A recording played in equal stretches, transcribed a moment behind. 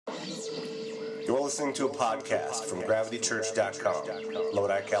You're listening to a podcast from gravitychurch.com,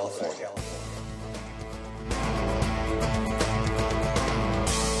 Lodi, California.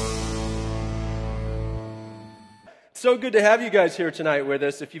 So good to have you guys here tonight with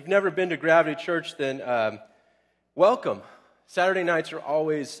us. If you've never been to Gravity Church, then welcome. Saturday nights are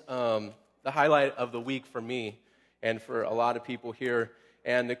always the highlight of the week for me and for a lot of people here.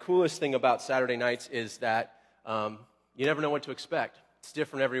 And the coolest thing about Saturday nights is that you never know what to expect. It's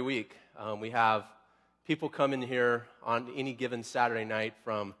different every week. We have people come in here on any given Saturday night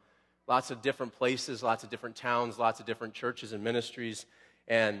from lots of different places, lots of different towns, lots of different churches and ministries.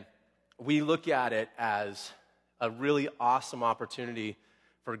 And we look at it as a really awesome opportunity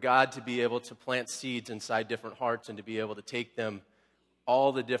for God to be able to plant seeds inside different hearts and to be able to take them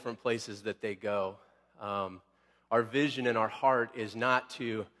all the different places that they go. Our vision and our heart is not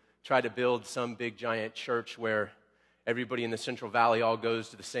to try to build some big giant church where everybody in the Central Valley all goes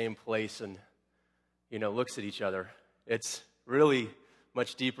to the same place and, looks at each other. It's really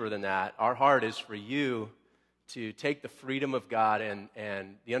much deeper than that. Our heart is for you to take the freedom of God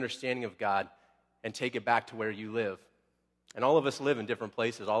and the understanding of God and take it back to where you live. And all of us live in different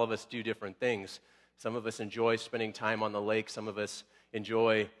places. All of us do different things. Some of us enjoy spending time on the lake. Some of us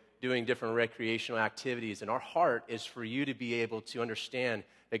enjoy doing different recreational activities. And our heart is for you to be able to understand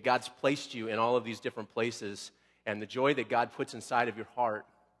that God's placed you in all of these different places. And the joy that God puts inside of your heart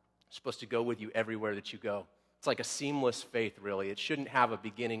is supposed to go with you everywhere that you go. It's like a seamless faith, really. It shouldn't have a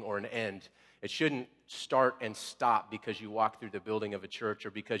beginning or an end. It shouldn't start and stop because you walk through the building of a church or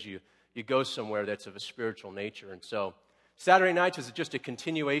because you go somewhere that's of a spiritual nature. And so Saturday nights is just a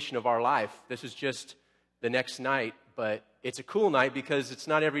continuation of our life. This is just the next night, but it's a cool night because it's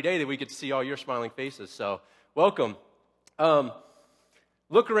not every day that we get to see all your smiling faces. So welcome.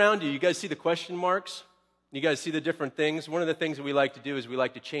 Look around you. You guys see the question marks? You guys see the different things? One of the things that we like to do is we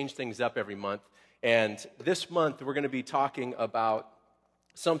like to change things up every month. And this month, we're going to be talking about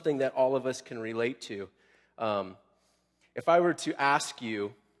something that all of us can relate to. If I were to ask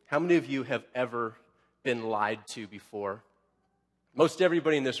you, how many of you have ever been lied to before? Most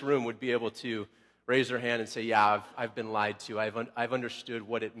everybody in this room would be able to raise their hand and say, yeah, I've been lied to. I've understood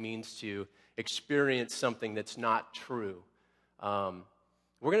what it means to experience something that's not true.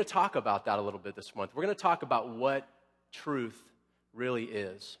 We're going to talk about that a little bit this month. We're going to talk about what truth really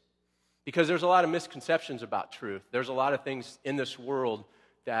is. Because there's a lot of misconceptions about truth. There's a lot of things in this world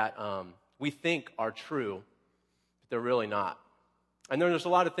that we think are true, but they're really not. And then there's a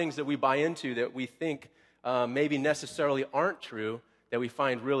lot of things that we buy into that we think maybe necessarily aren't true that we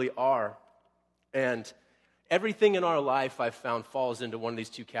find really are. And everything in our life, I've found, falls into one of these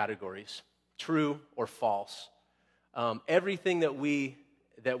two categories, true or false. Everything that we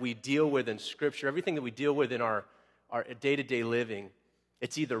deal with in Scripture, everything that we deal with in our day-to-day living,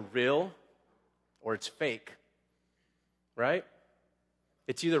 it's either real or it's fake, right?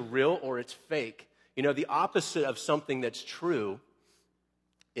 It's either real or it's fake. The opposite of something that's true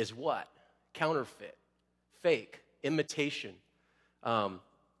is what? Counterfeit, fake, imitation.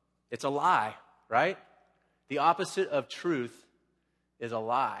 It's a lie, right? The opposite of truth is a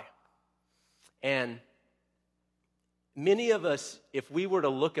lie. And many of us, if we were to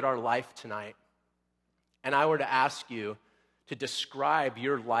look at our life tonight, and I were to ask you to describe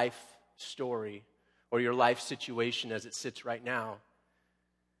your life story or your life situation as it sits right now,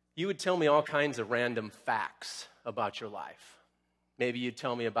 you would tell me all kinds of random facts about your life. Maybe you'd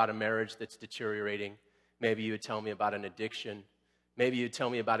tell me about a marriage that's deteriorating. Maybe you would tell me about an addiction. Maybe you'd tell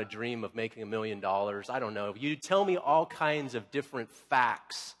me about a dream of making $1 million. I don't know. You'd tell me all kinds of different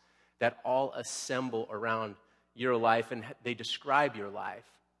facts that all assemble around your life and they describe your life.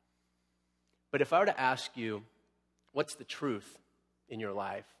 But if I were to ask you, what's the truth in your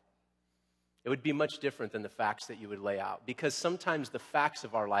life? It would be much different than the facts that you would lay out, because sometimes the facts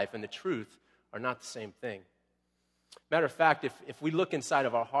of our life and the truth are not the same thing. Matter of fact, if we look inside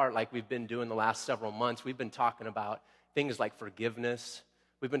of our heart like we've been doing the last several months, we've been talking about things like forgiveness.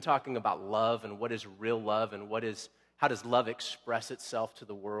 We've been talking about love and what is real love and how does love express itself to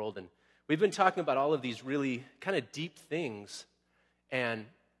the world. And we've been talking about all of these really kind of deep things. And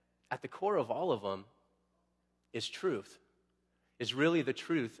at the core of all of them is truth, is really the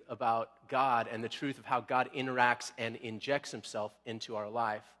truth about God and the truth of how God interacts and injects himself into our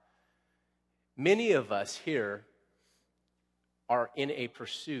life. Many of us here are in a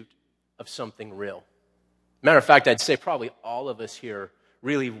pursuit of something real. Matter of fact, I'd say probably all of us here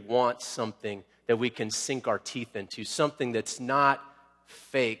really want something that we can sink our teeth into, something that's not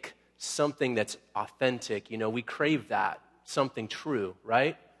fake, something that's authentic. We crave that, something true,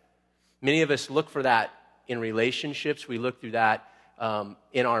 right? Many of us look for that in relationships. We look through that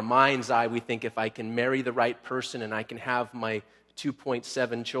In our mind's eye, we think if I can marry the right person and I can have my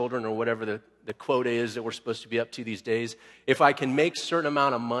 2.7 children or whatever the quota is that we're supposed to be up to these days, if I can make a certain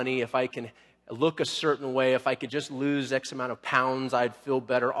amount of money, if I can look a certain way, if I could just lose X amount of pounds, I'd feel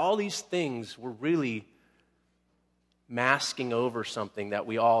better. All these things were really masking over something that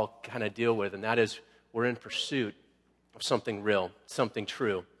we all kind of deal with, and that is we're in pursuit of something real, something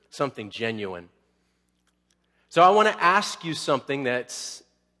true, something genuine. So I want to ask you something that's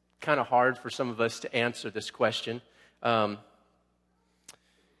kind of hard for some of us to answer this question. How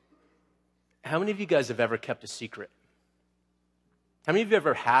many of you guys have ever kept a secret? How many of you have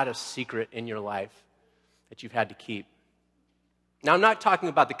ever had a secret in your life that you've had to keep? Now, I'm not talking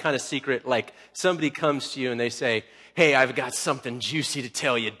about the kind of secret like somebody comes to you and they say, hey, I've got something juicy to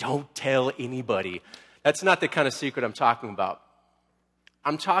tell you. Don't tell anybody. That's not the kind of secret I'm talking about.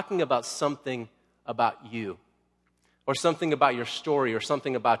 I'm talking about something about you, or something about your story, or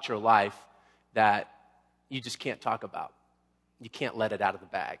something about your life that you just can't talk about. You can't let it out of the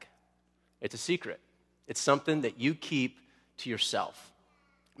bag. It's a secret. It's something that you keep to yourself.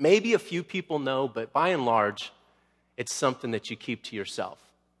 Maybe a few people know, but by and large, it's something that you keep to yourself.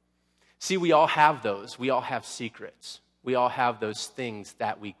 See, we all have those. We all have secrets. We all have those things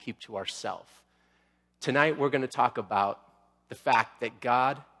that we keep to ourselves. Tonight, we're going to talk about the fact that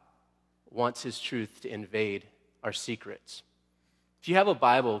God wants His truth to invade our secrets. If you have a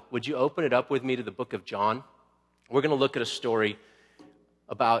Bible, would you open it up with me to the book of John? We're going to look at a story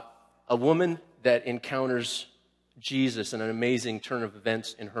about a woman that encounters Jesus and an amazing turn of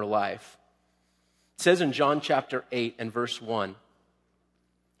events in her life. It says in John chapter 8 and verse 1,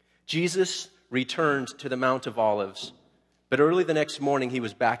 Jesus returned to the Mount of Olives, but early the next morning he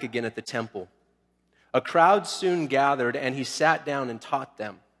was back again at the temple. A crowd soon gathered, and he sat down and taught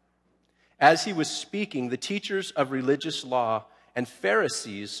them. As he was speaking, the teachers of religious law and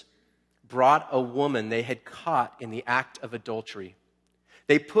Pharisees brought a woman they had caught in the act of adultery.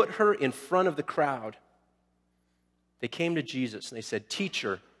 They put her in front of the crowd. They came to Jesus and they said,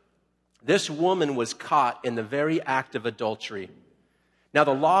 "Teacher, this woman was caught in the very act of adultery. Now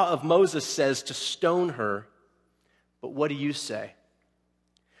the law of Moses says to stone her, but what do you say?"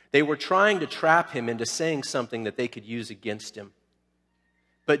 They were trying to trap him into saying something that they could use against him.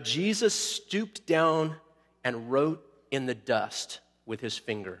 But Jesus stooped down and wrote in the dust with his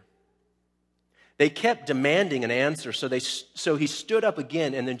finger. They kept demanding an answer, so he stood up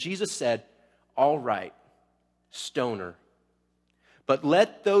again, and then Jesus said, "All right, stone her. But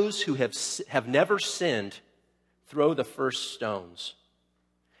let those who have never sinned throw the first stones."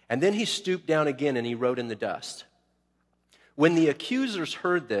 And then he stooped down again and he wrote in the dust. When the accusers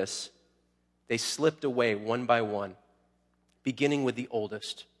heard this, they slipped away one by one, beginning with the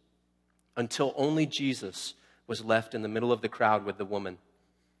oldest, until only Jesus was left in the middle of the crowd with the woman.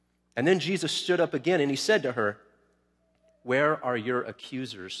 And then Jesus stood up again and he said to her, "Where are your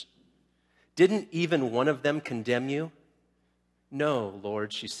accusers? Didn't even one of them condemn you?" "No,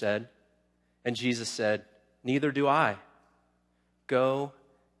 Lord," she said. And Jesus said, "Neither do I. Go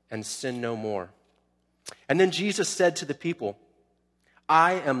and sin no more." And then Jesus said to the people,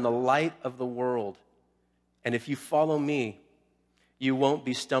 "I am the light of the world, and if you follow me, you won't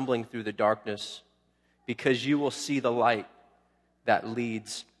be stumbling through the darkness, because you will see the light that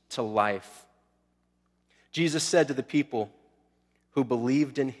leads to life." Jesus said to the people who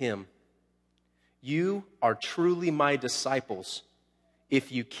believed in him, "You are truly my disciples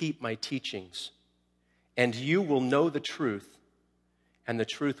if you keep my teachings, and you will know the truth, and the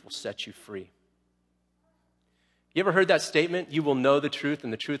truth will set you free." You ever heard that statement? You will know the truth,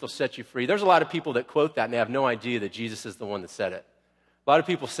 and the truth will set you free. There's a lot of people that quote that, and they have no idea that Jesus is the one that said it. A lot of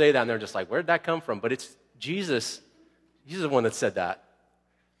people say that, and they're just like, where'd that come from? But it's Jesus. He's the one that said that.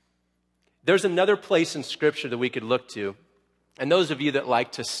 There's another place in Scripture that we could look to. And those of you that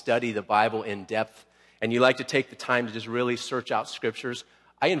like to study the Bible in depth, and you like to take the time to just really search out Scriptures,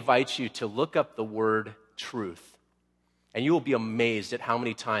 I invite you to look up the word truth. And you will be amazed at how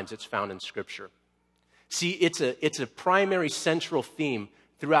many times it's found in Scripture. See, it's a primary central theme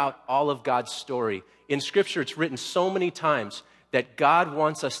throughout all of God's story. In Scripture, it's written so many times that God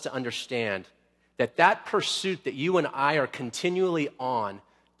wants us to understand that pursuit that you and I are continually on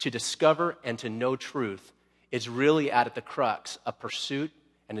to discover and to know truth is really at the crux, a pursuit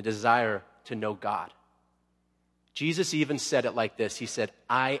and a desire to know God. Jesus even said it like this. He said,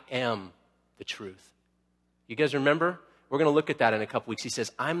 "I am the truth." You guys remember? We're going to look at that in a couple weeks. He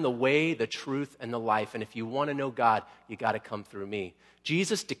says, "I'm the way, the truth, and the life. And if you want to know God, you got to come through me."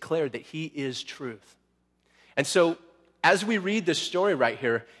 Jesus declared that he is truth. And so as we read this story right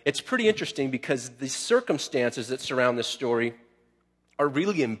here, it's pretty interesting because the circumstances that surround this story are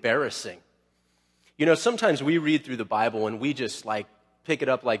really embarrassing. You know, sometimes we read through the Bible and we just like pick it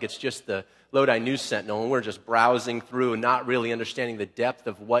up like it's just the Lodi News Sentinel, and we're just browsing through and not really understanding the depth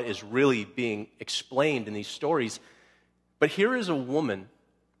of what is really being explained in these stories. But here is a woman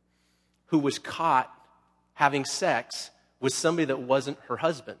who was caught having sex with somebody that wasn't her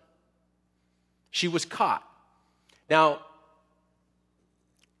husband. She was caught. Now,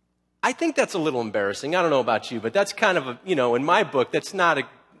 I think that's a little embarrassing. I don't know about you, but that's kind of in my book, that's not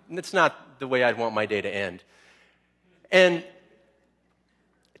the way I'd want my day to end. And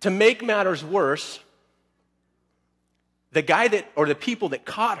to make matters worse, the people that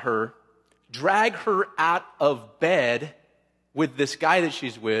caught her drag her out of bed with this guy that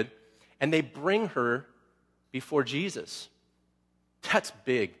she's with, and they bring her before Jesus. That's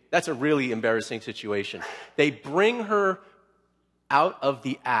big. That's a really embarrassing situation. They bring her out of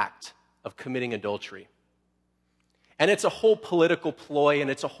the act of committing adultery. And it's a whole political ploy, and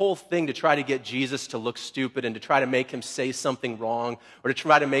it's a whole thing to try to get Jesus to look stupid and to try to make him say something wrong or to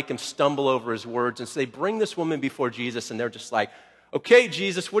try to make him stumble over his words. And so they bring this woman before Jesus, and they're just like, okay,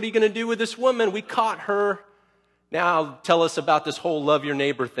 Jesus, what are you going to do with this woman? We caught her. Now tell us about this whole love your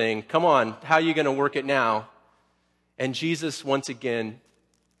neighbor thing. Come on, how are you going to work it now? And Jesus, once again,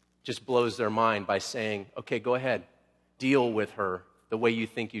 just blows their mind by saying, okay, go ahead, deal with her the way you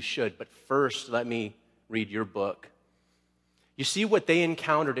think you should. But first, let me read your book. You see, what they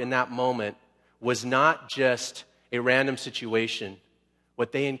encountered in that moment was not just a random situation.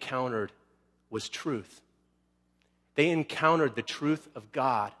 What they encountered was truth. They encountered the truth of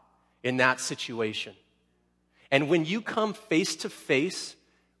God in that situation. And when you come face to face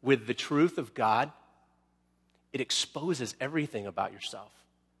with the truth of God, it exposes everything about yourself.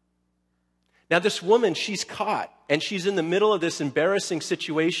 Now, this woman, she's caught, and she's in the middle of this embarrassing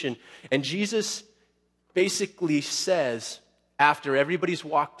situation, and Jesus basically says, after everybody's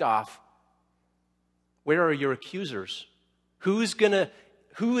walked off, where are your accusers? Who is going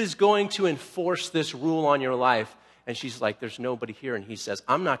to enforce this rule on your life? And she's like, there's nobody here. And he says,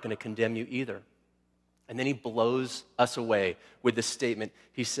 I'm not going to condemn you either. And then he blows us away with this statement.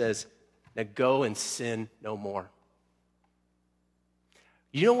 He says, now go and sin no more.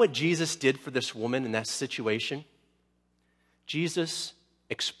 You know what Jesus did for this woman in that situation? Jesus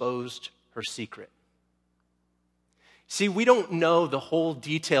exposed her secret. See, we don't know the whole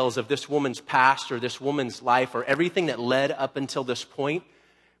details of this woman's past or this woman's life or everything that led up until this point,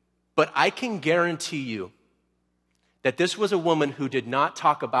 but I can guarantee you that this was a woman who did not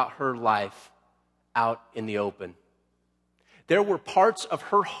talk about her life out in the open. There were parts of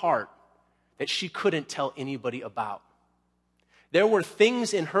her heart that she couldn't tell anybody about. There were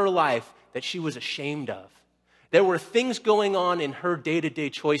things in her life that she was ashamed of. There were things going on in her day-to-day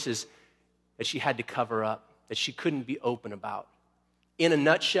choices that she had to cover up, that she couldn't be open about. In a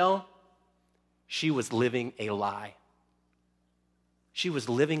nutshell, she was living a lie. She was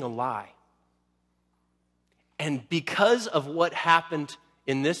living a lie. And because of what happened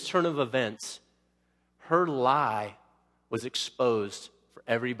in this turn of events, her lie was exposed for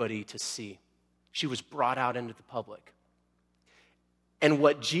everybody to see. She was brought out into the public. And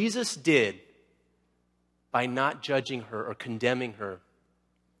what Jesus did by not judging her or condemning her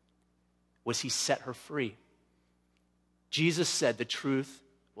was he set her free. Jesus said, the truth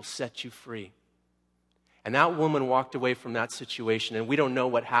will set you free. And that woman walked away from that situation, and we don't know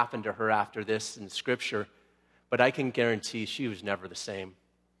what happened to her after this in Scripture, but I can guarantee she was never the same.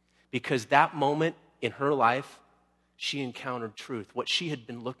 Because that moment in her life, she encountered truth, what she had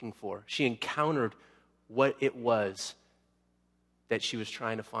been looking for. She encountered what it was that she was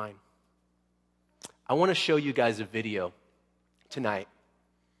trying to find. I want to show you guys a video tonight.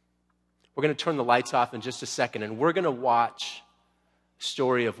 We're going to turn the lights off in just a second, and we're going to watch a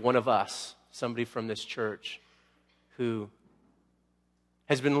story of one of us, somebody from this church, who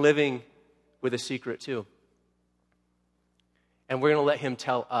has been living with a secret too. And we're going to let him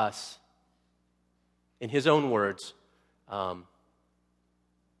tell us, in his own words,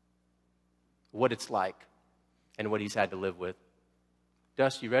 what it's like and what he's had to live with.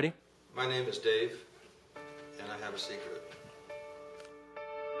 Dust, you ready? My name is Dave, and I have a secret.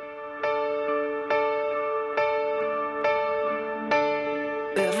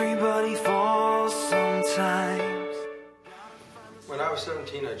 Everybody falls sometimes. When I was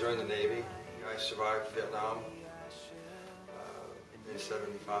 17, I joined the Navy. I survived Vietnam in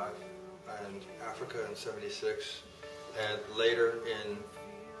 75, and Africa in 76, and later in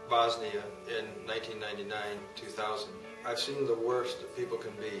Bosnia in 1999, 2000. I've seen the worst that people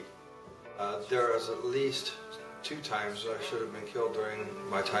can be. There was at least 2 times I should have been killed during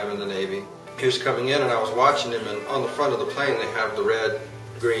my time in the Navy. he was coming in, and I was watching him, and on the front of the plane they have the red,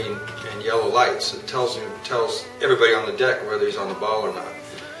 green, and yellow lights. It tells everybody on the deck whether he's on the ball or not.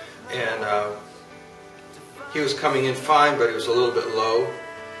 And he was coming in fine, but he was a little bit low,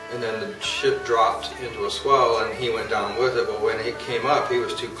 and then the ship dropped into a swell, and he went down with it. But when he came up, he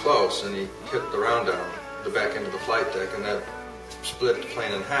was too close, and he hit the round down, the back end of the flight deck, and that split the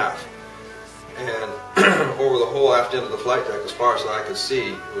plane in half. And over the whole aft end of the flight deck, as far as I could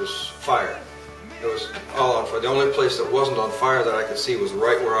see, was fire. It was all on fire. The only place that wasn't on fire that I could see was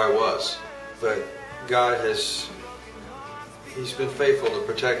right where I was. But God He's been faithful to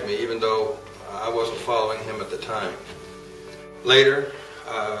protect me, even though I wasn't following Him at the time. Later,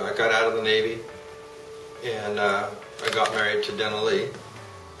 I got out of the Navy, and I got married to Dena Lee.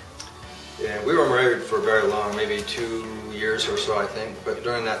 And we were married for very long, maybe 2 years or so, I think. But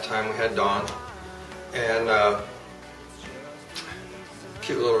during that time, we had Dawn, and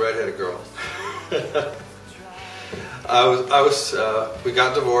cute little redheaded girl. We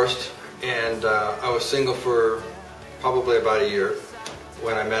got divorced, and I was single for probably about a year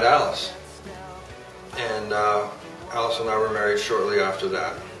when I met Alice. And Alice and I were married shortly after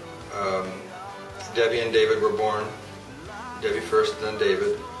that. Debbie and David were born. Debbie first, then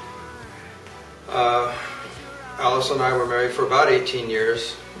David. Alice and I were married for about 18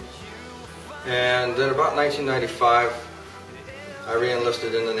 years. And then about 1995, I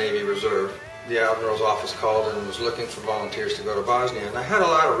re-enlisted in the Navy Reserve. The Admiral's office called and was looking for volunteers to go to Bosnia. And I had a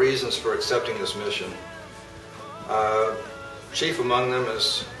lot of reasons for accepting this mission. Chief among them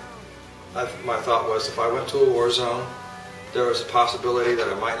is, my thought was, if I went to a war zone, there was a possibility that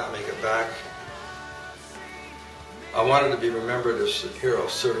I might not make it back. I wanted to be remembered as a hero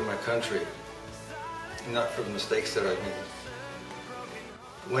serving my country, not for the mistakes that I made.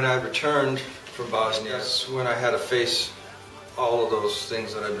 When I returned from Bosnia, that's when I had to face all of those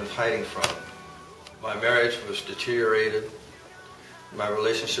things that I've been hiding from. My marriage was deteriorated. My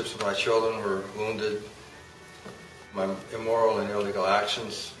relationships with my children were wounded. My immoral and illegal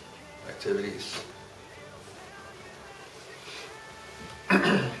activities.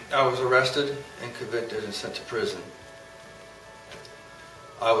 I was arrested and convicted and sent to prison.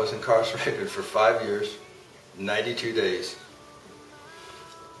 I was incarcerated for 5 years, 92 days.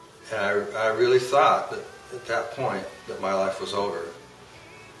 And I really thought that at that point that my life was over.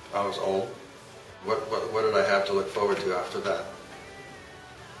 I was old. What did I have to look forward to after that?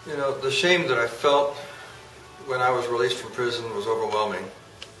 You know, the shame that I felt when I was released from prison was overwhelming.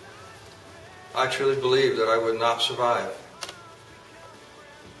 I truly believed that I would not survive.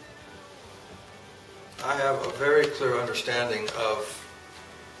 I have a very clear understanding of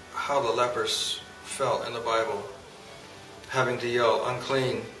how the lepers felt in the Bible, having to yell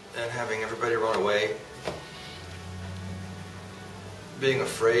unclean and having everybody run away, being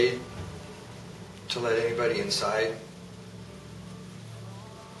afraid to let anybody inside.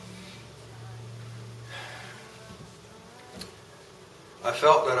 I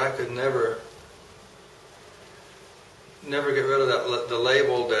felt that I could never get rid of the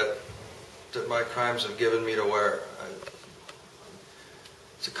label that my crimes have given me to wear.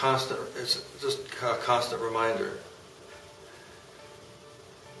 It's just a constant reminder.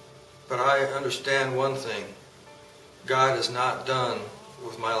 But I understand one thing. God is not done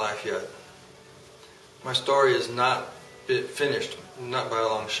with my life yet. My story is not finished, not by a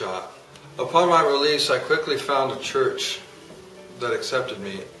long shot. Upon my release, I quickly found a church that accepted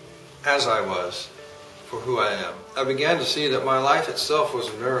me as I was, for who I am. I began to see that my life itself was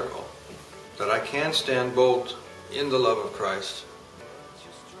a miracle, that I can stand bold in the love of Christ.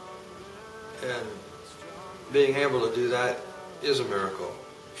 And being able to do that is a miracle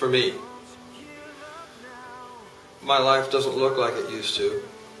for me. My life doesn't look like it used to.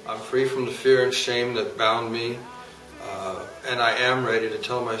 I'm free from the fear and shame that bound me, and I am ready to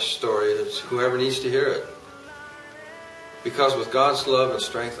tell my story to whoever needs to hear it. Because with God's love and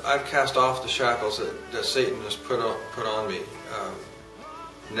strength, I've cast off the shackles that Satan has put on me.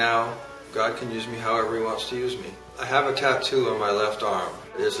 Now, God can use me however He wants to use me. I have a tattoo on my left arm.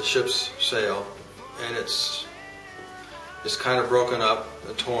 It's a ship's sail, and it's kind of broken up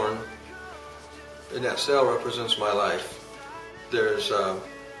and torn. And that sail represents my life. There's a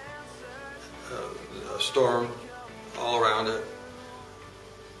storm all around it,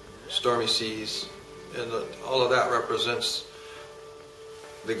 stormy seas, and all of that represents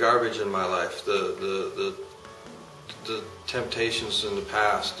the garbage in my life, the temptations in the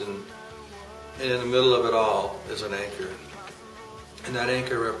past, and in the middle of it all is an anchor. And that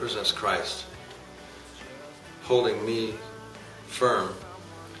anchor represents Christ, holding me firm.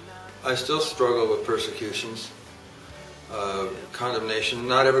 I still struggle with persecutions. condemnation.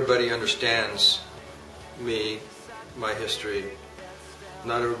 Not everybody understands me, my history.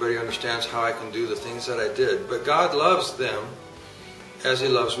 Not everybody understands how I can do the things that I did. But God loves them as He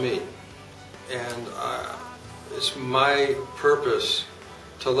loves me. And it's my purpose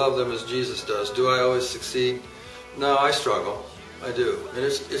to love them as Jesus does. Do I always succeed? No, I struggle. I do. And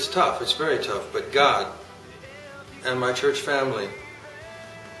it's tough. It's very tough. But God and my church family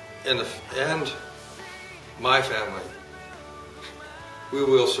and my family, we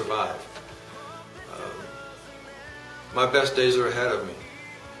will survive. My best days are ahead of me.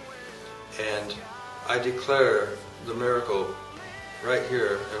 And I declare the miracle right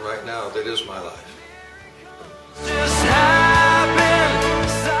here and right now that is my life. Just happen,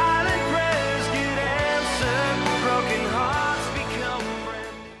 silent prayers get answered, broken hearts become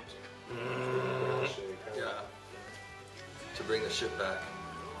brand new. Yeah. To bring the ship back.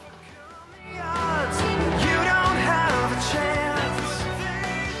 You don't have a chance.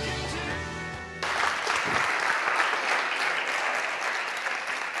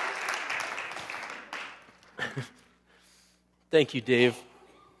 Thank you, Dave.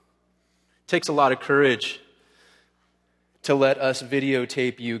 It takes a lot of courage to let us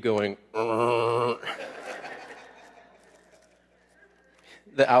videotape you going. The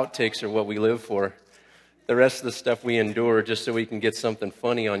outtakes are what we live for. The rest of the stuff we endure just so we can get something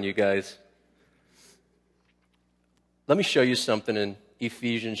funny on you guys. Let me show you something in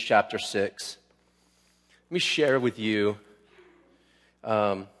Ephesians chapter 6. Let me share with you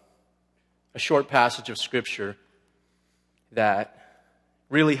a short passage of Scripture that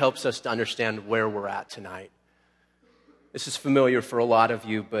really helps us to understand where we're at tonight. This is familiar for a lot of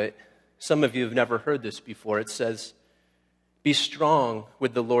you, but some of you have never heard this before. It says, "Be strong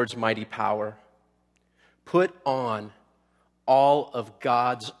with the Lord's mighty power. Put on all of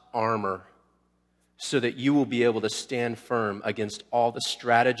God's armor so that you will be able to stand firm against all the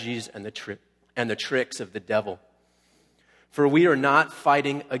strategies and the tricks of the devil. For we are not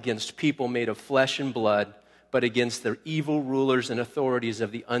fighting against people made of flesh and blood, but against the evil rulers and authorities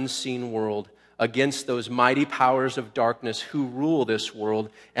of the unseen world, against those mighty powers of darkness who rule this world,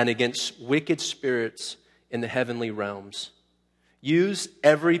 and against wicked spirits in the heavenly realms. Use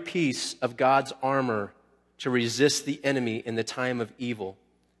every piece of God's armor to resist the enemy in the time of evil,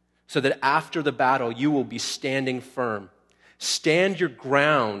 so that after the battle you will be standing firm. Stand your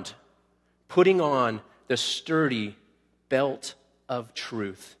ground, putting on the sturdy belt of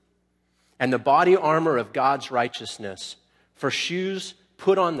truth, and the body armor of God's righteousness. For shoes,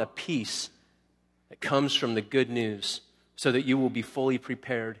 put on the peace that comes from the good news, so that you will be fully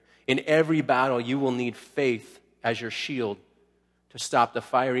prepared. In every battle, you will need faith as your shield to stop the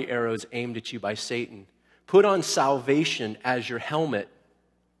fiery arrows aimed at you by Satan. Put on salvation as your helmet,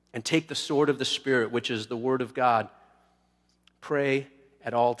 and take the sword of the Spirit, which is the word of God. Pray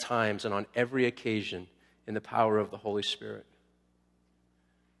at all times and on every occasion in the power of the Holy Spirit."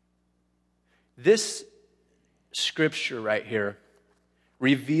 This scripture right here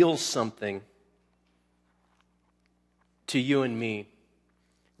reveals something to you and me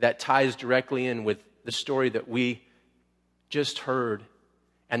that ties directly in with the story that we just heard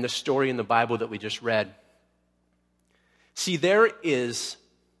and the story in the Bible that we just read. See, there is,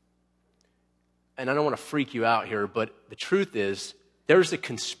 and I don't want to freak you out here, but the truth is, there's a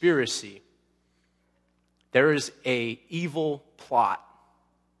conspiracy. There is an evil plot.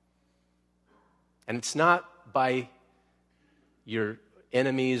 And it's not by your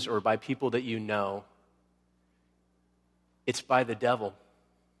enemies or by people that you know. It's by the devil.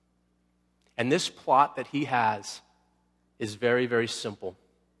 And this plot that he has is very, very simple.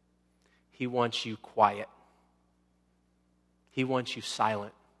 He wants you quiet. He wants you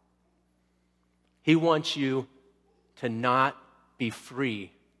silent. He wants you to not be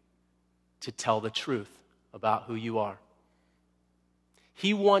free to tell the truth about who you are.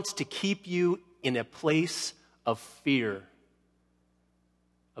 He wants to keep you in a place of fear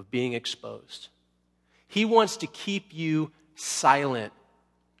of being exposed. He wants to keep you silent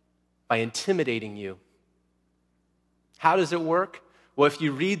by intimidating you. How does it work? Well, if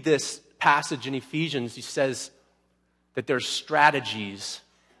you read this passage in Ephesians, he says that there's strategies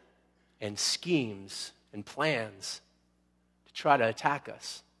and schemes and plans to try to attack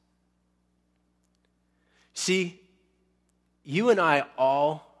us. See, you and I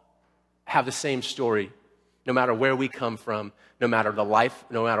all have the same story, no matter where we come from, no matter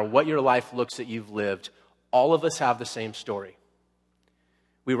what your life looks that you've lived. All of us have the same story.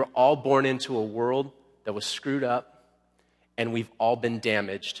 We were all born into a world that was screwed up, and we've all been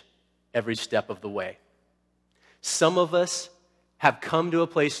damaged every step of the way. Some of us have come to a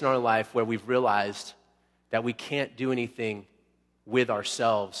place in our life where we've realized that we can't do anything with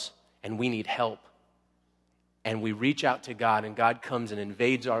ourselves and we need help. And we reach out to God, and God comes and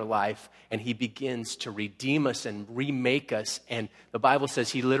invades our life, and he begins to redeem us and remake us. And the Bible says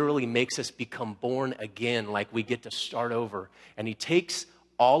he literally makes us become born again, like we get to start over. And he takes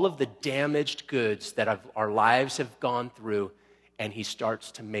all of the damaged goods that our lives have gone through, and he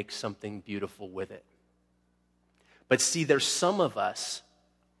starts to make something beautiful with it. But see, there's some of us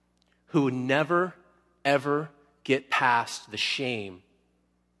who never, ever get past the shame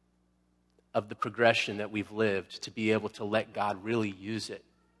of the progression that we've lived to be able to let God really use it.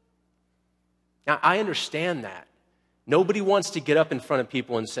 Now, I understand that. Nobody wants to get up in front of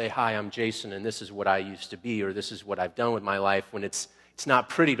people and say, "Hi, I'm Jason, and this is what I used to be," or "This is what I've done with my life," when it's not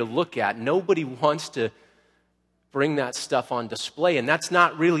pretty to look at. Nobody wants to bring that stuff on display, and that's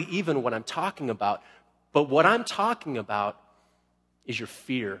not really even what I'm talking about. But what I'm talking about is your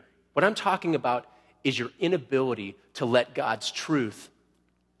fear. What I'm talking about is your inability to let God's truth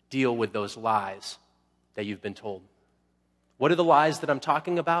deal with those lies that you've been told. What are the lies that I'm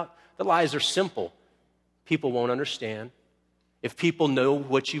talking about? The lies are simple. People won't understand. If people know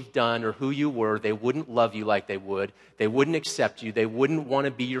what you've done or who you were, they wouldn't love you like they would. They wouldn't accept you. They wouldn't want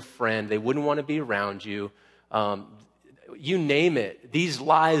to be your friend. They wouldn't want to be around you. You name it. These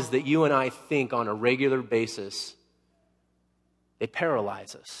lies that you and I think on a regular basis, they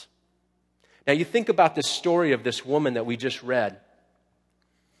paralyze us. Now, you think about this story of this woman that we just read.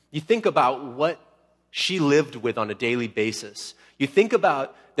 You think about what she lived with on a daily basis. You think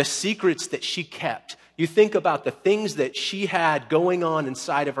about the secrets that she kept. You think about the things that she had going on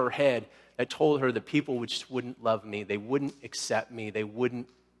inside of her head that told her that people just wouldn't love me. They wouldn't accept me. They wouldn't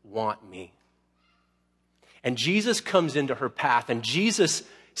want me. And Jesus comes into her path, and Jesus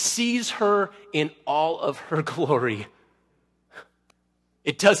sees her in all of her glory.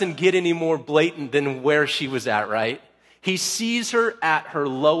 It doesn't get any more blatant than where she was at, right? He sees her at her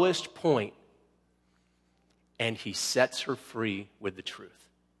lowest point, and he sets her free with the truth.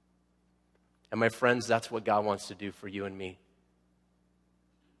 And my friends, that's what God wants to do for you and me.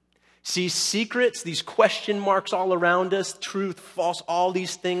 See, secrets, these question marks all around us, truth, false, all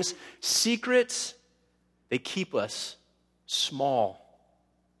these things, secrets, they keep us small.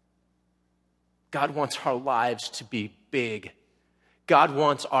 God wants our lives to be big. God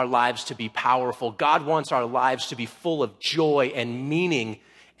wants our lives to be powerful. God wants our lives to be full of joy and meaning.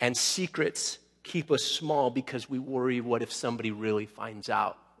 And secrets keep us small because we worry, what if somebody really finds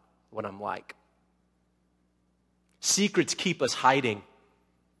out what I'm like? Secrets keep us hiding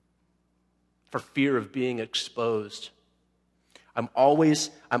for fear of being exposed. I'm always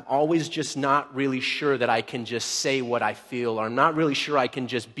just not really sure that I can just say what I feel, or I'm not really sure I can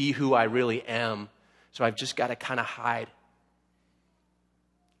just be who I really am. So I've just got to kind of hide.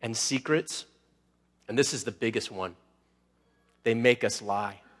 And secrets, and this is the biggest one, they make us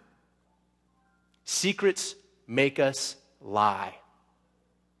lie. Secrets make us lie.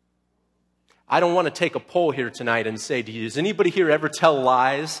 I don't want to take a poll here tonight and say, does anybody here ever tell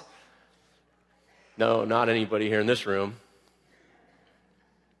lies? No, not anybody here in this room.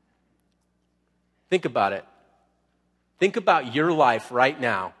 Think about it. Think about your life right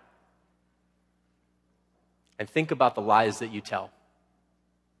now. And think about the lies that you tell.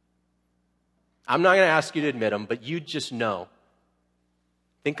 I'm not going to ask you to admit them, but you just know.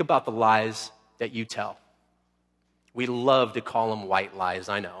 Think about the lies that you tell. We love to call them white lies,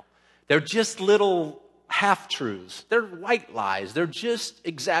 I know. They're just little half-truths. They're white lies. They're just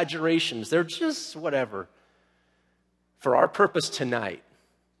exaggerations. They're just whatever. For our purpose tonight,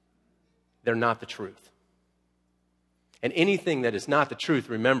 they're not the truth. And anything that is not the truth,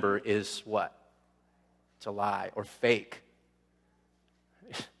 remember, is what? It's a lie or fake.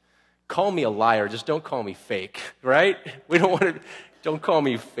 Call me a liar, just don't call me fake, right? We don't want to, don't call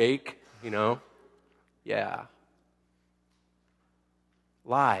me fake, you know? Yeah.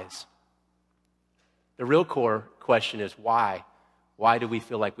 Lies. The real core question is why? Why do we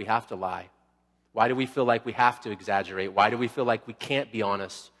feel like we have to lie? Why do we feel like we have to exaggerate? Why do we feel like we can't be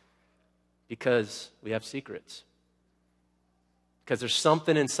honest? Because we have secrets. Because there's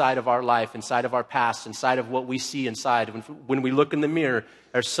something inside of our life, inside of our past, inside of what we see inside. When we look in the mirror,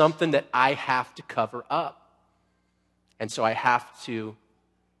 there's something that I have to cover up. And so I have to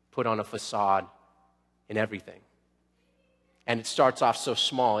put on a facade in everything. And it starts off so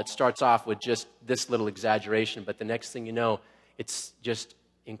small. It starts off with just this little exaggeration, but the next thing you know, it's just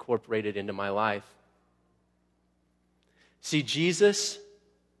incorporated into my life. See, Jesus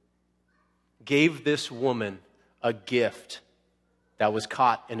gave this woman a gift that was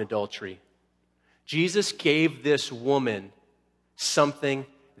caught in adultery. Jesus gave this woman something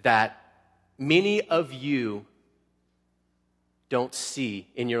that Many of you don't see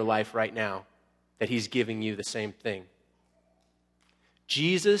in your life right now that he's giving you the same thing.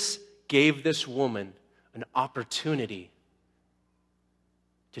 Jesus gave this woman an opportunity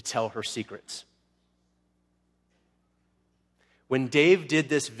to tell her secrets. When Dave did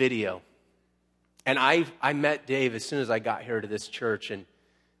this video, and I met Dave as soon as I got here to this church, and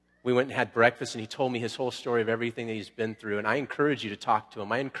we went and had breakfast, and he told me his whole story of everything that he's been through, and I encourage you to talk to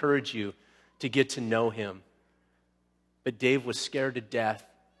him. I encourage you to get to know him. But Dave was scared to death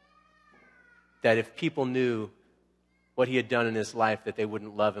that if people knew what he had done in his life, that they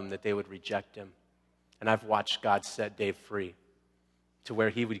wouldn't love him, that they would reject him. And I've watched God set Dave free to where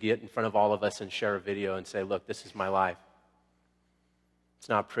he would get in front of all of us and share a video and say, look, this is my life. It's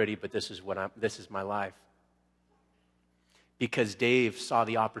not pretty, but this is my life. Because Dave saw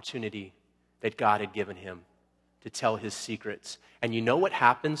the opportunity that God had given him to tell his secrets. And you know what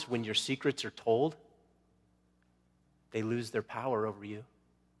happens when your secrets are told? They lose their power over you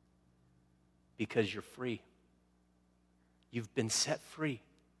because you're free. You've been set free.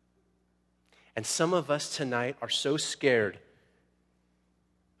 And some of us tonight are so scared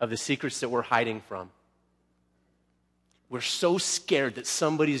of the secrets that we're hiding from. We're so scared that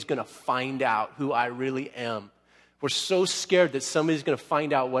somebody's going to find out who I really am. We're so scared that somebody's going to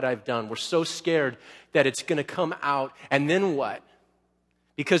find out what I've done. We're so scared that it's going to come out. And then what?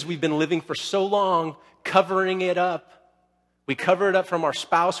 Because we've been living for so long covering it up. We cover it up from our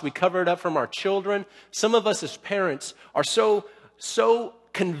spouse. We cover it up from our children. Some of us as parents are so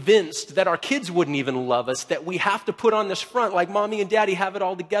convinced that our kids wouldn't even love us that we have to put on this front like mommy and daddy have it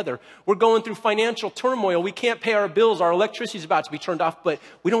all together. We're going through financial turmoil. We can't pay our bills. Our electricity's about to be turned off, but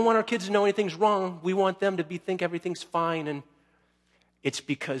we don't want our kids to know anything's wrong. We want them to think everything's fine. And it's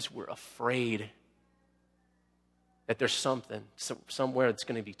because we're afraid that there's something somewhere that's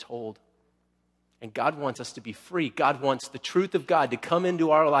going to be told. And God wants us to be free. God wants the truth of God to come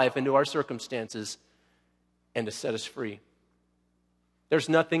into our life, into our circumstances, and to set us free. There's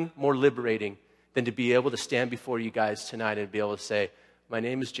nothing more liberating than to be able to stand before you guys tonight and be able to say, my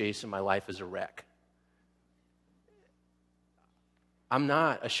name is Jason, my life is a wreck. I'm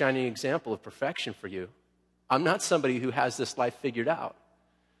not a shining example of perfection for you. I'm not somebody who has this life figured out.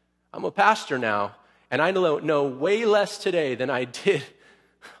 I'm a pastor now, and I know way less today than I did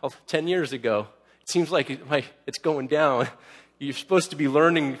 10 years ago. It seems like it's going down. You're supposed to be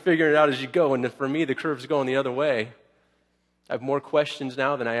learning, figuring it out as you go, and for me, the curve's going the other way. I have more questions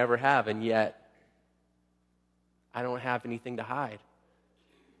now than I ever have, and yet I don't have anything to hide.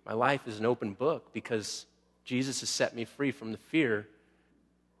 My life is an open book because Jesus has set me free from the fear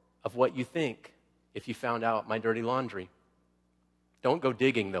of what you think if you found out my dirty laundry. Don't go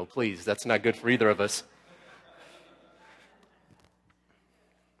digging, though, please. That's not good for either of us.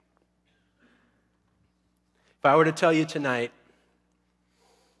 If I were to tell you tonight,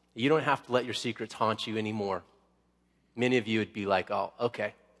 you don't have to let your secrets haunt you anymore. Many of you would be like, oh,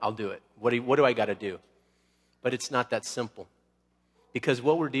 okay, I'll do it. What do I got to do? But it's not that simple. Because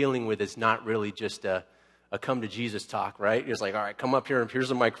what we're dealing with is not really just a come to Jesus talk, right? It's like, all right, come up here, and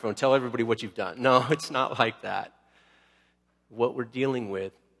here's a microphone. Tell everybody what you've done. No, it's not like that. What we're dealing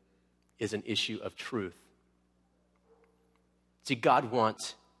with is an issue of truth. See, God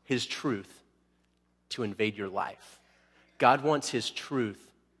wants his truth to invade your life. God wants his truth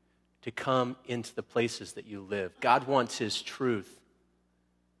to come into the places that you live. God wants his truth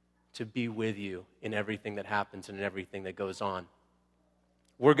to be with you in everything that happens and in everything that goes on.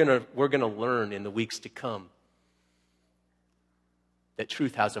 We're gonna learn in the weeks to come that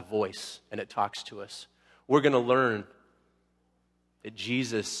truth has a voice and it talks to us. We're gonna learn that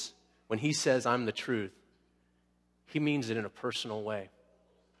Jesus, when he says, I'm the truth, he means it in a personal way.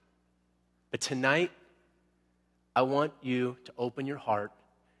 But tonight, I want you to open your heart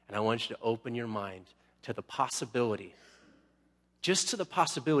and I want you to open your mind to the possibility, just to the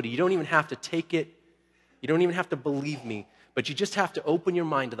possibility. You don't even have to take it. You don't even have to believe me, but you just have to open your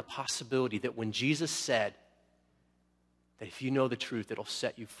mind to the possibility that when Jesus said that if you know the truth, it'll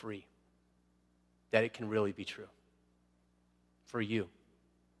set you free, that it can really be true for you.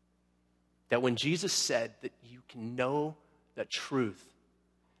 That when Jesus said that you can know the truth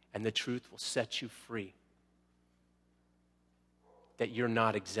and the truth will set you free, that you're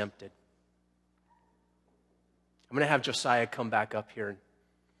not exempted. I'm going to have Josiah come back up here.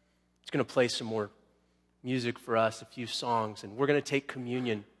 He's going to play some more music for us, a few songs, and we're going to take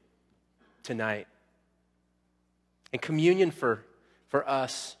communion tonight. And communion for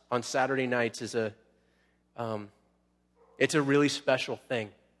us on Saturday nights is it's a really special thing.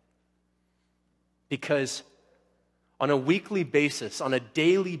 Because On a weekly basis, on a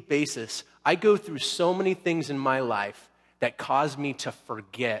daily basis, I go through so many things in my life that cause me to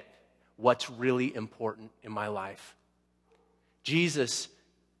forget what's really important in my life. Jesus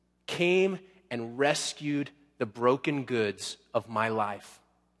came and rescued the broken goods of my life.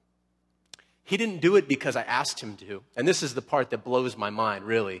 He didn't do it because I asked him to. And this is the part that blows my mind,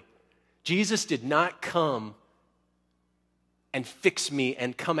 really. Jesus did not come and fix me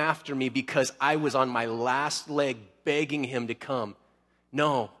and come after me because I was on my last leg begging him to come.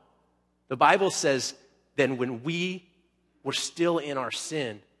 No. The Bible says that when we were still in our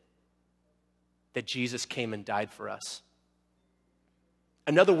sin, that Jesus came and died for us.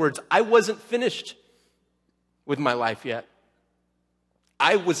 In other words, I wasn't finished with my life yet.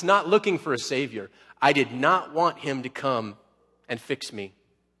 I was not looking for a Savior. I did not want him to come and fix me.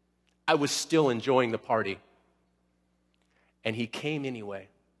 I was still enjoying the party. And he came anyway.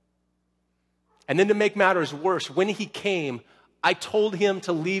 And then to make matters worse, when he came, I told him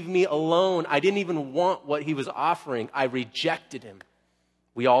to leave me alone. I didn't even want what he was offering. I rejected him.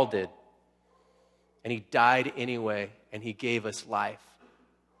 We all did. And he died anyway, and he gave us life.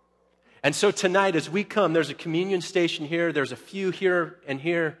 And so tonight, as we come, there's a communion station here, there's a few here and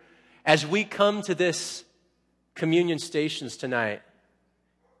here. As we come to this communion stations tonight,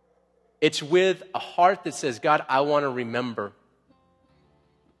 it's with a heart that says, God, I want to remember.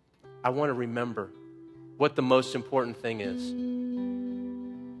 I want to remember what the most important thing is.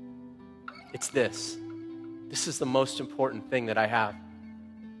 It's this. This is the most important thing that I have.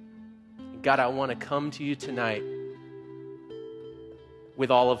 God, I want to come to you tonight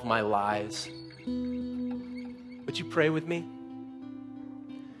with all of my lies. Would you pray with me?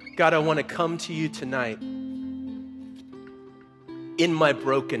 God, I want to come to you tonight in my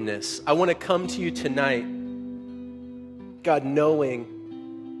brokenness. I want to come to you tonight, God, knowing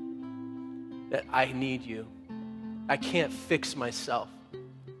that I need you. I can't fix myself.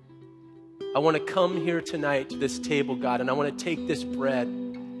 I want to come here tonight to this table, God, and I want to take this bread.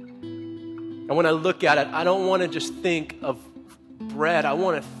 I want to look at it. I don't want to just think of bread. I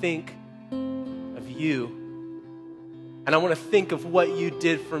want to think of you. And I want to think of what you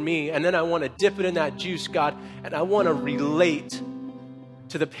did for me. And then I want to dip it in that juice, God, and I want to relate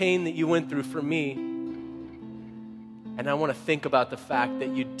to the pain that you went through for me. And I want to think about the fact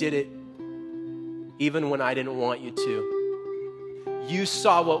that you did it even when I didn't want you to. You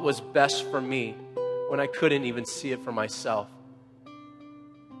saw what was best for me when I couldn't even see it for myself.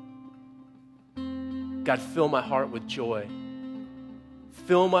 God, fill my heart with joy.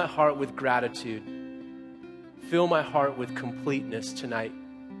 Fill my heart with gratitude. Fill my heart with completeness tonight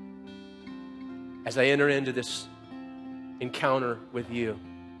as I enter into this encounter with you.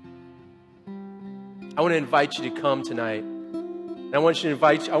 I want to invite you to come tonight. And I want to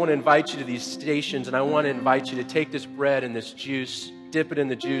invite you to these stations, and I want to invite you to take this bread and this juice, dip it in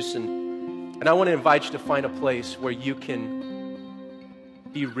the juice, and I want to invite you to find a place where you can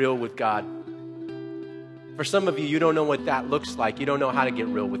be real with God. For some of you, you don't know what that looks like. You don't know how to get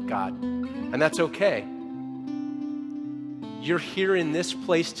real with God. And that's okay. You're here in this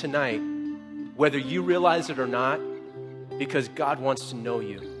place tonight, whether you realize it or not, because God wants to know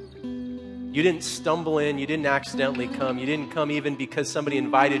you. You didn't stumble in. You didn't accidentally come. You didn't come even because somebody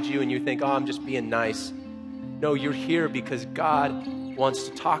invited you and you think, oh, I'm just being nice. No, you're here because God wants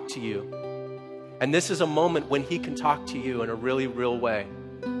to talk to you. And this is a moment when he can talk to you in a really real way.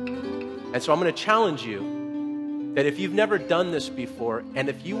 And so I'm going to challenge you that if you've never done this before, and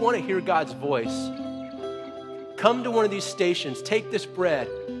if you want to hear God's voice, come to one of these stations, take this bread,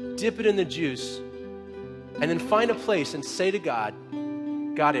 dip it in the juice, and then find a place and say to God,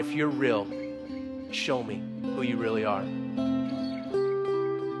 God, if you're real, show me who you really are.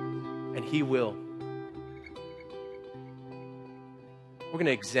 And he will. We're going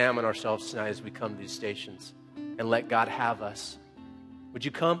to examine ourselves tonight as we come to these stations and let God have us. Would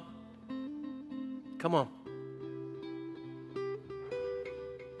you come? Come on.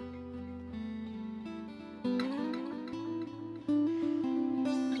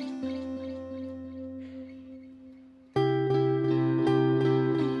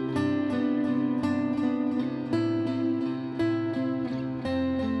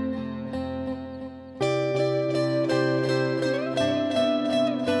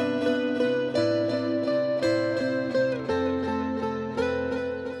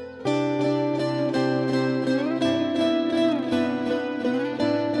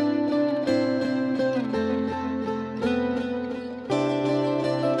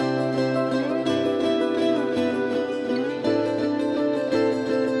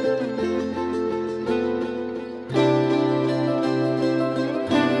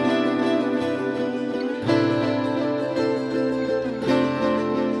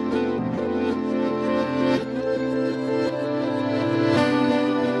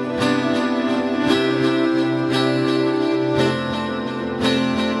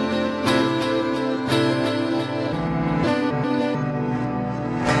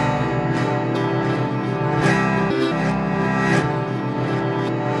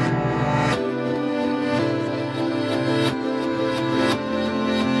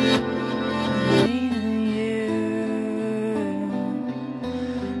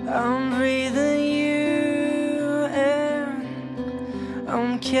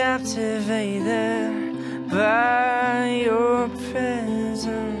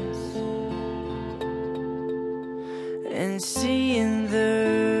 presence and seeing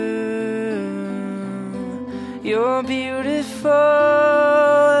through your beautiful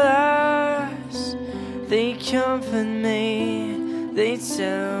eyes. They comfort me, they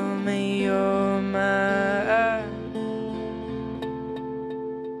tell me you're mine,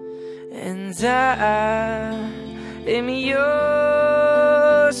 and I am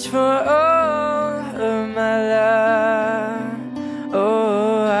yours for all of my life.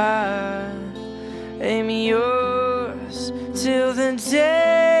 Oh, I am yours till the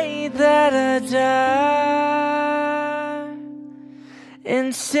day that I die,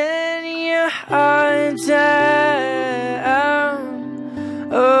 and send your heart down.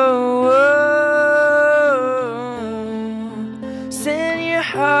 Oh, oh, send your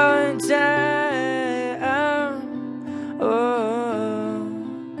heart down. Oh,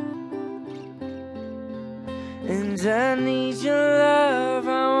 and I need your love. I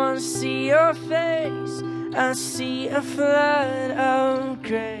want to see your face. I see a flood of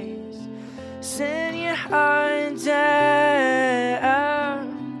grace. Send your heart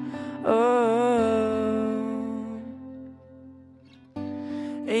down. Oh,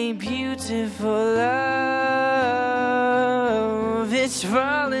 a beautiful love. It's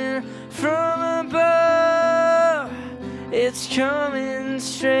falling from above. It's coming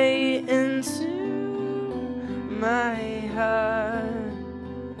straight into my heart.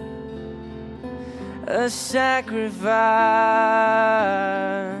 A sacrifice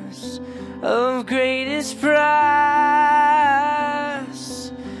of greatest price.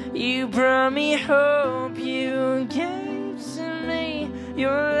 You brought me hope, you gave to me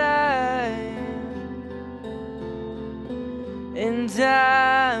your life, and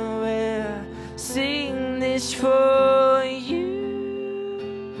I will sing this for you.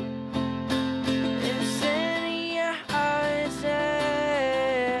 And send your heart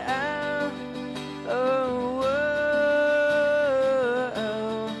down. Oh, oh,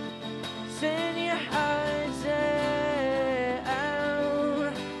 oh. Send your heart down.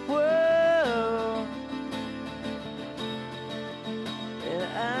 Whoa. And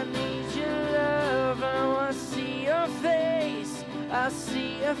I need your love. I want to see your face. I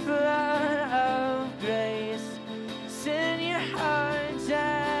see a flood of grace. Send your heart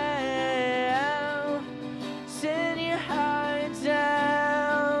down. Send your heart down.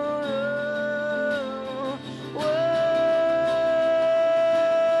 Oh, whoa.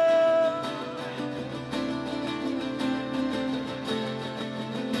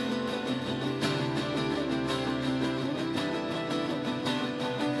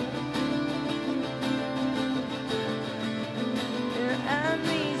 And I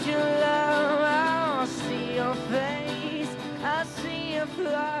need your love. I want to see your face. I see a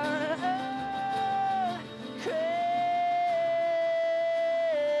flood of grace.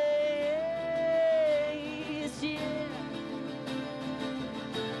 Yeah.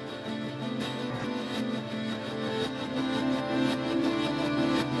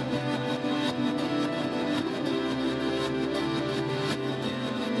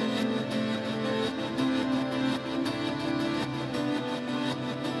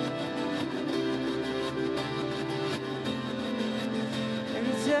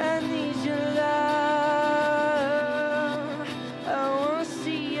 And I need your love. I want to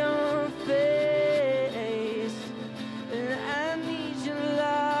see your face. And I need your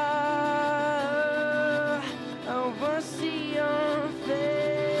love. I want to see your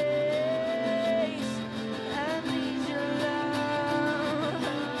face. I need your love.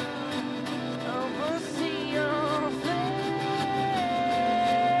 I want to see your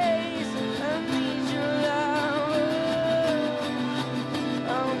face. I need your love. I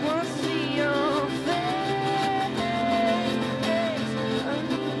want to see your face. I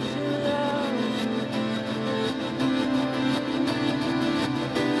need your love.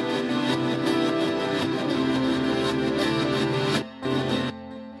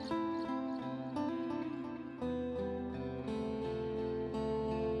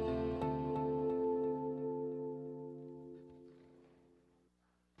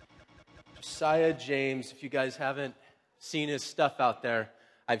 Josiah James, if you guys haven't seen his stuff out there,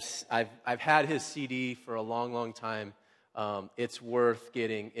 I've had his CD for a long, long time. It's worth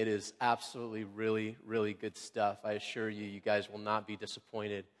getting. It is absolutely really, really good stuff. I assure you, you guys will not be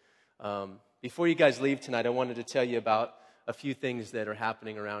disappointed. Before you guys leave tonight, I wanted to tell you about a few things that are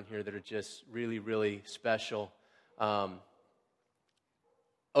happening around here that are just really, really special.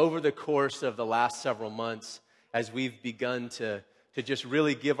 Over the course of the last several months, as we've begun to just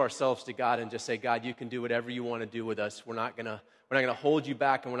really give ourselves to God and just say, God, you can do whatever you want to do with us. We're not gonna hold you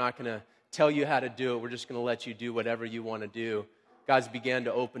back, and we're not gonna tell you how to do it. We're just gonna let you do whatever you want to do. God's began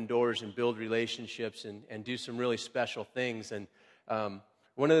to open doors and build relationships and do some really special things. And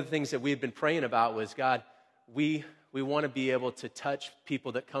one of the things that we've been praying about was, God, we want to be able to touch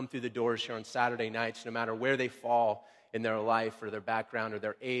people that come through the doors here on Saturday nights, no matter where they fall in their life or their background or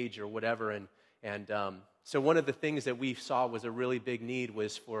their age or whatever. So one of the things that we saw was a really big need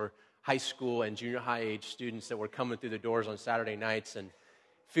was for high school and junior high age students that were coming through the doors on Saturday nights, and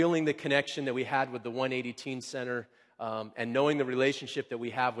feeling the connection that we had with the 180 Teen Center, and knowing the relationship that we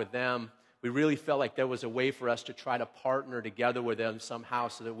have with them, we really felt like there was a way for us to try to partner together with them somehow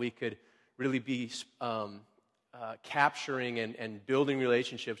so that we could really be capturing and building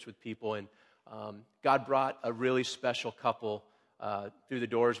relationships with people. And God brought a really special couple through the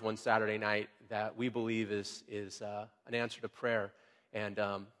doors one Saturday night that we believe is an answer to prayer. And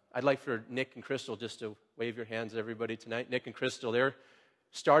I'd like for Nick and Crystal just to wave your hands, everybody, tonight. Nick and Crystal, they're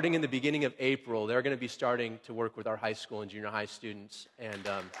starting in the beginning of April. They're going to be starting to work with our high school and junior high students. And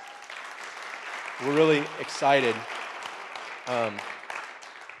we're really excited.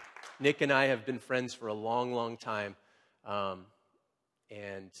 Nick and I have been friends for a long, long time.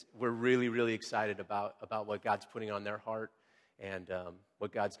 And we're really, really excited about what God's putting on their heart and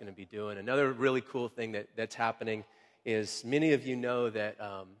what God's going to be doing. Another really cool thing that's happening is many of you know that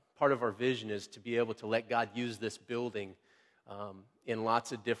part of our vision is to be able to let God use this building in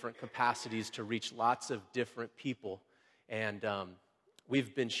lots of different capacities to reach lots of different people. And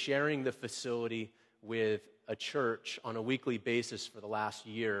we've been sharing the facility with a church on a weekly basis for the last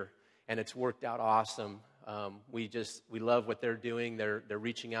year, and it's worked out awesome. We love what they're doing. They're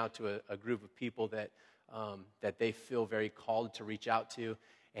reaching out to a group of people that they feel very called to reach out to.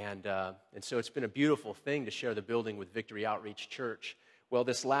 And so it's been a beautiful thing to share the building with Victory Outreach Church. Well,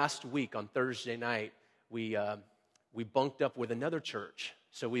 this last week on Thursday night, we bunked up with another church.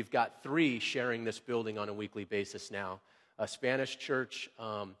 So we've got 3 sharing this building on a weekly basis now. A Spanish church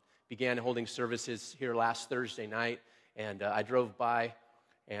began holding services here last Thursday night, and I drove by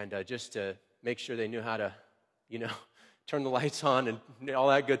and just to make sure they knew how to, turn the lights on and all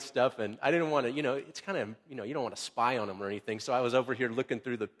that good stuff. And I didn't want to, it's kind of, you don't want to spy on them or anything. So I was over here looking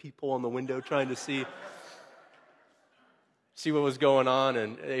through the peephole on the window trying to see what was going on,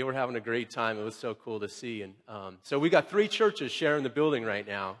 and they were having a great time. It was so cool to see. And so we got 3 churches sharing the building right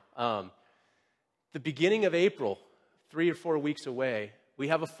now. The beginning of April, 3 or 4 weeks away, we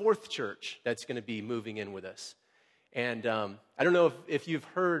have a 4th church that's going to be moving in with us. And I don't know if you've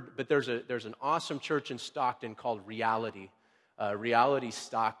heard, but there's an awesome church in Stockton called Reality. Reality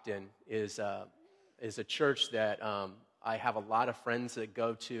Stockton is a church that I have a lot of friends that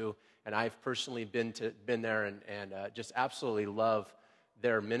go to, and I've personally been there and just absolutely love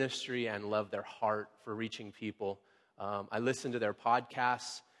their ministry and love their heart for reaching people. I listen to their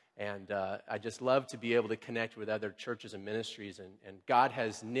podcasts, and I just love to be able to connect with other churches and ministries. And God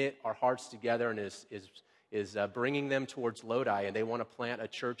has knit our hearts together and is bringing them towards Lodi, and they want to plant a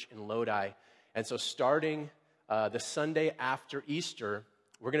church in Lodi. And so starting the Sunday after Easter,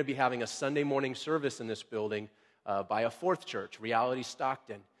 we're going to be having a Sunday morning service in this building by a 4th church, Reality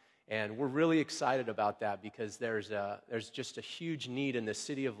Stockton. And we're really excited about that because there's just a huge need in the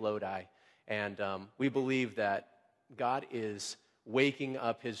city of Lodi. And we believe that God is waking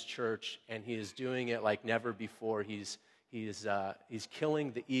up his church, and he is doing it like never before. He's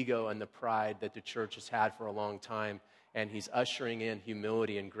killing the ego and the pride that the church has had for a long time, and he's ushering in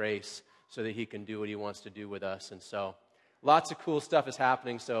humility and grace so that he can do what he wants to do with us. And so lots of cool stuff is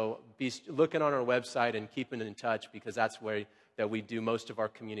happening, so be looking on our website and keeping in touch, because that's where that we do most of our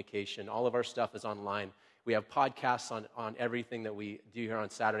communication. All of our stuff is online. We have podcasts on everything that we do here on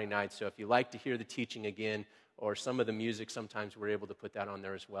Saturday night, so if you like to hear the teaching again or some of the music, sometimes we're able to put that on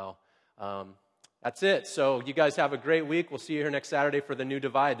there as well. That's it. So you guys have a great week. We'll see you here next Saturday for the New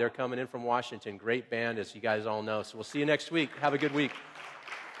Divide. They're coming in from Washington. Great band, as you guys all know. So we'll see you next week. Have a good week.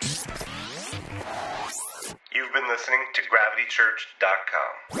 You've been listening to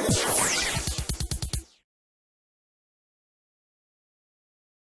GravityChurch.com.